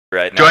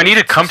right now. Do I need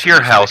to come to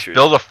your house,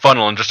 build a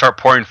funnel, and just start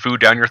pouring food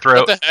down your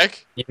throat? What the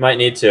heck? You might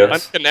need to. I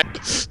think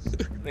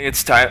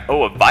it's time.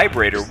 Oh, a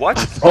vibrator. What?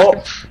 Oh.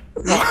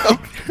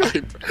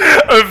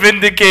 A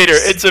vindicator.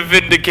 It's a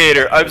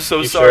vindicator. I'm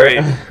so sorry.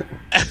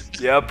 Yep.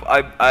 Yep.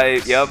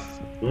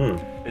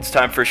 It's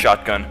time for a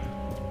shotgun.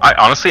 I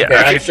honestly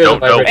actually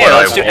don't know what Hey,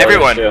 let's do, I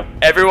want.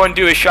 everyone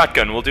do a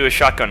shotgun. We'll do a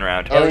shotgun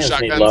round. Oh,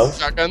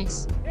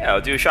 shotguns? Yeah,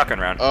 I'll do a shotgun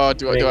round. Oh,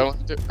 do I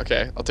want to do?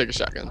 Okay, I'll take a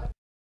shotgun.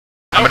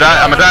 I'm gonna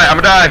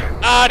die.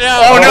 Oh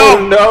no! Oh no!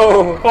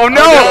 no! Oh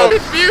no! I'm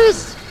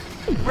confused!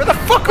 Where the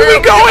fuck are we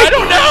going? I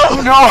don't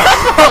know! No!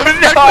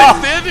 I'm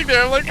standing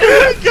there, I'm like,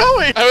 where are we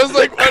going? I was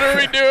like, what are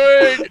we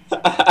doing?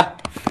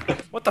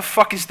 What the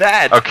fuck is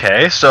that?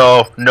 Okay,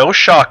 so no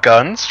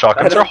shotguns.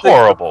 Shotguns are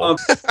horrible.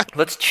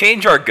 Let's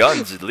change our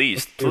guns at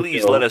least.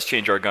 Please let us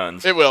change our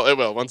guns. It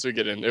will. Once we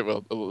get in, it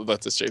will. It'll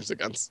let us change the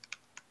guns.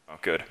 Oh,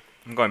 good.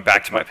 I'm going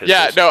back to my pistols.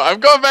 Yeah, no, I'm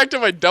going back to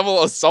my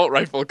double assault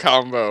rifle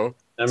combo.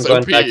 I'm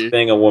going back to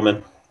being a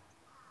woman.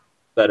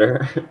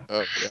 Better.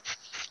 Oh, yeah.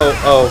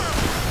 Oh.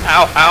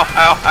 Ow, ow,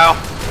 ow, ow.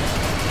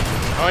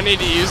 Oh, I need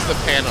to use the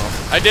panel.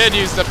 I did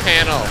use the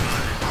panel.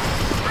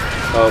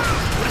 Oh.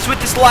 What is with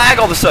this lag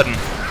all of a sudden?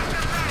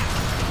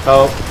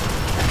 Oh.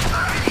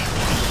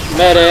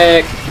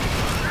 Medic!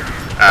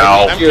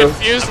 Ow. I'm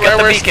confused where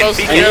we're supposed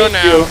to go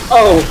now.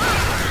 Oh.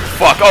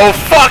 Fuck. Oh,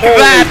 fuck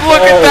that!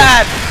 Look at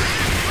that!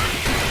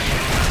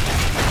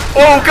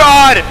 Oh,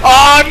 God!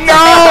 Oh,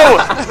 no!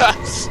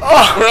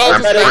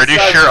 I'm pretty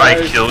sure I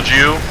killed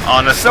you,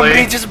 honestly.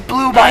 Somebody just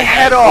blew my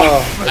head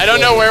off. I don't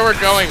know where we're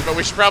going, but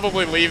we should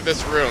probably leave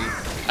this room.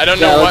 I don't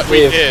know what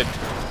we did.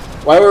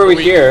 Why were we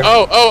here?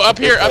 Oh, up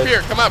here.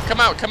 Come out,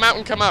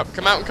 and come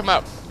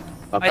out.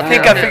 I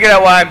think I figured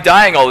out why I'm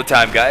dying all the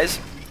time, guys.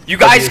 You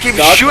guys keep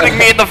shooting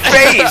me in the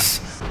face!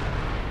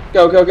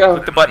 Go.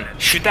 Click the button.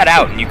 Shoot that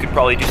out, and you could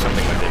probably do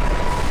something with it.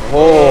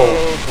 Oh.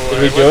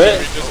 Did we do it?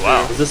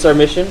 Wow. Is this our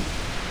mission?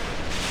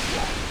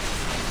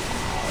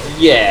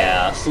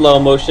 Yeah, slow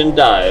motion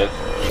dive.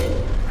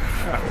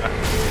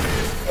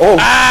 Oh.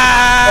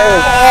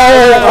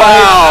 Oh,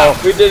 wow.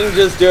 We didn't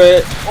just do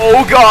it.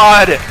 Oh,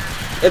 God.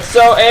 It's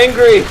so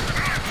angry.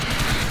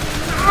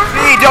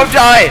 Me, don't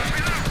die.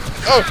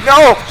 Oh,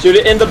 no. Shoot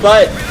it in the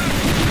butt.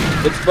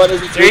 Its butt is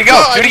There you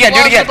go. Do it again.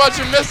 A bunch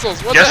of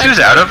missiles. What Guess the who's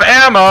out of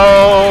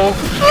ammo?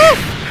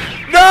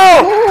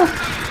 No.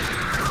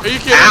 Are you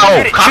kidding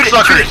Ow, me?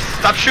 cocksuckers!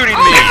 Stop shooting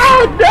me!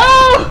 Oh,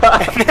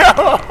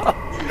 No.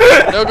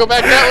 No, go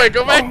back that way.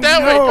 Go back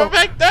that way. Go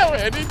back that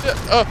way. I need to.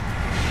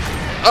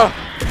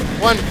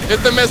 One. Hit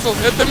the missiles.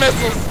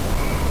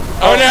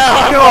 Oh no!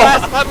 I'm the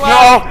last one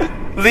left.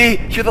 No. Lee,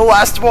 you're the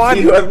last one.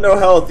 You have no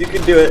health. You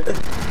can do it.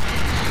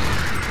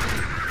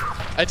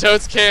 I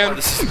totes can.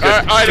 This is good.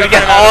 Oh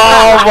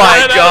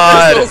my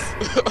God!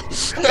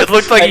 It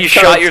looked like you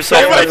shot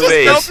yourself in the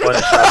face.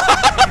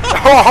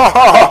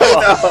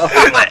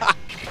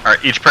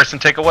 Alright, each person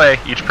take away.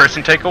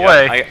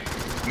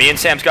 Me and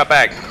Sam's got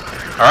back.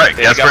 Alright,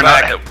 guess we're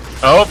not.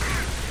 Oh,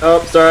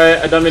 sorry.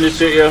 I don't mean to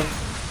shoot you.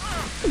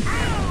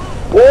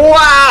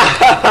 Wow!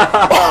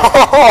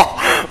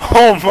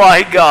 Oh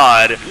my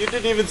God! You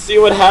didn't even see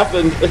what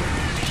happened.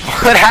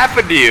 What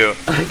happened to you?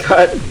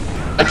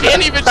 I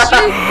can't even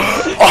shoot.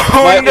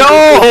 Oh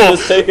no!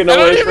 Was taken I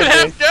away don't even from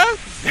have me. guns.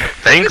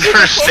 thanks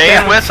for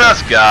staying with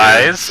us,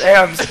 guys.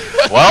 Sam's.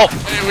 Well,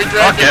 Hey, we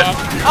fuck dragged it. off.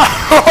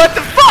 Oh, what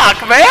the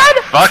fuck, man?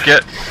 Fuck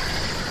it.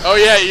 Oh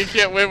yeah, you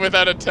can't win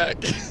without a tech.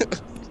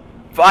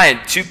 Fine,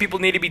 2 people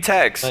need to be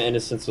tags. My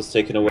innocence was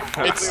taken away.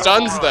 It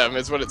stuns them,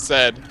 is what it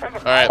said.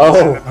 Alright.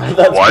 Oh,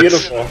 that's What?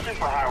 beautiful.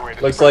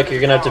 Looks like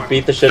you're gonna have to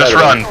beat the shit Just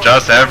out of run.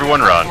 Just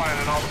everyone run.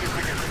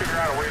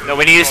 No,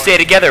 we need to stay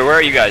together. Where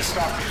are you guys?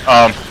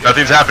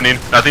 Nothing's happening.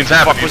 What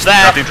was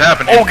that? Nothing's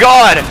happening. Oh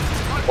God!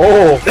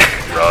 Oh!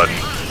 Run.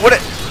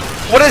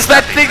 What is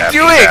that thing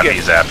doing?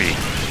 Zappy.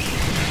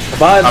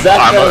 Come on,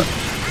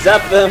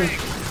 zap them!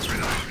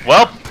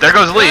 Well, there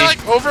goes Did Lee. I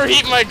like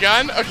overheat my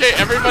gun? Okay,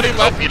 everybody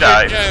left he me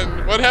died.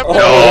 again. What happened?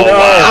 No, no.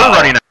 you're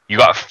running. You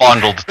got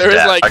fondled to There was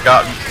death. like- I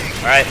got.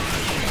 Alright.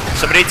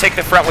 Somebody take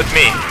the front with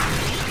me.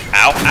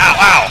 Ow, ow,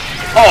 ow!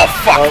 Oh,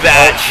 fuck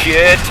that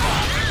shit!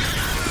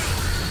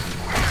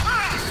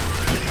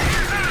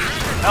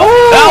 Help!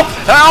 Help!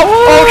 Help!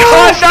 Oh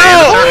God, Stay in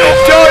the circle.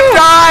 no! Don't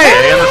die!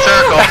 Stay in the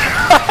circle.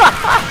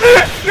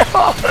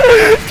 No!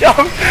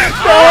 Don't!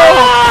 No!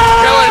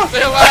 Kill her,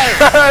 stay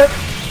alive!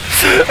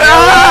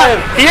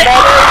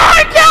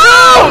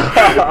 No!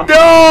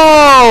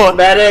 No!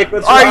 Medic,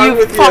 what's Are wrong you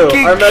with you?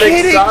 fucking Our medic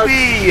kidding sucks.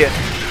 me?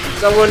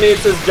 Someone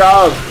needs his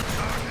job.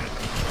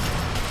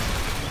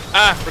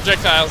 Ah,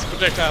 projectiles.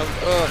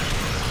 Ugh.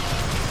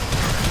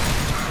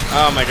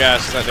 Oh my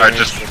gosh, that Alright,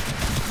 damage.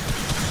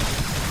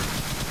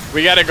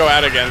 We gotta go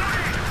out again.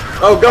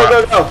 Oh, go!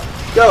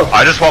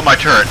 I just want my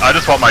turret.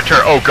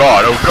 Oh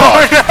God.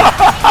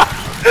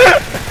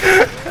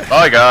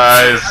 Bye,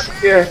 guys.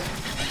 Here.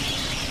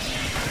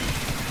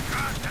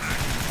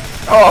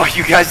 Oh,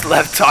 you guys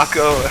left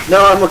Taco.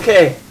 No, I'm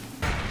okay.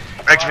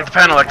 Activate the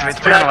panel. Activate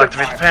the panel.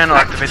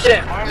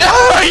 Shit.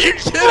 No, are you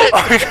kidding?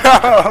 Oh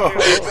no!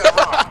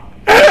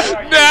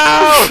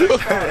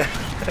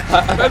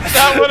 That's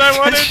not what I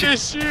wanted to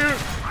shoot.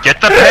 Get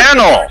the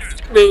panel!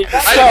 I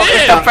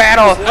did. The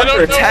panel. I don't know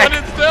what it's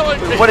telling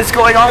me. What is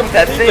going on with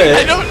that thing?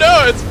 I don't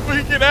know. It's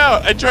freaking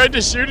out. I tried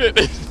to shoot it.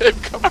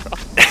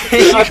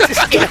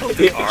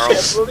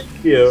 Carl.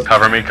 You.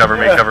 Cover me, cover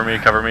me, cover me,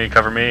 cover me,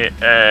 cover me.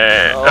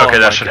 Oh Okay, my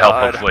that should help,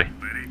 God. hopefully.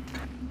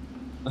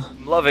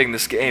 I'm loving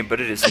this game, but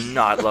it is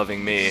not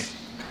loving me.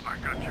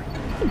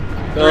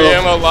 Free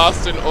ammo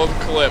lost an old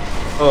clip.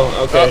 Oh,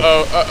 okay.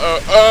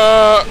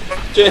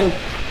 Jin.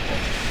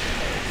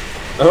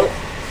 Oh.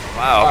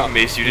 Wow, I'm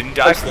amazed you didn't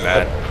die from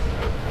that.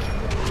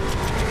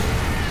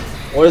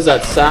 What is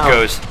that sound?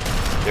 Goes.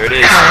 There it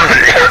is.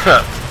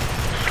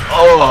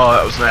 Oh,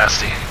 that was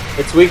nasty.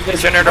 It's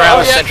weakness. Turn it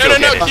around. Oh yeah, Central, no.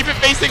 get it. Keep it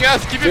facing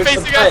us. Keep it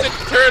facing us, and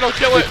turret will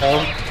kill it.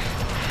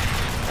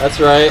 That's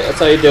right. That's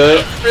how you do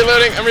it.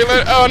 Reloading. I'm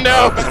reloading. Oh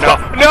no.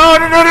 No.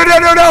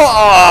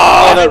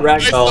 Oh! Oh, that I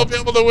still ragdoll. be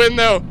able to win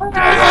though.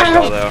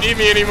 Ragdoll, though. Need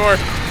me anymore?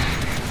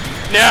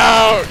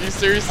 No. You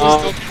seriously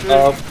still do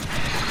this?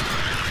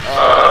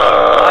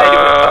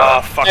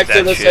 Oh, fuck Exit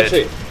that the shit.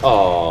 sentry.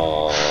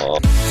 Oh.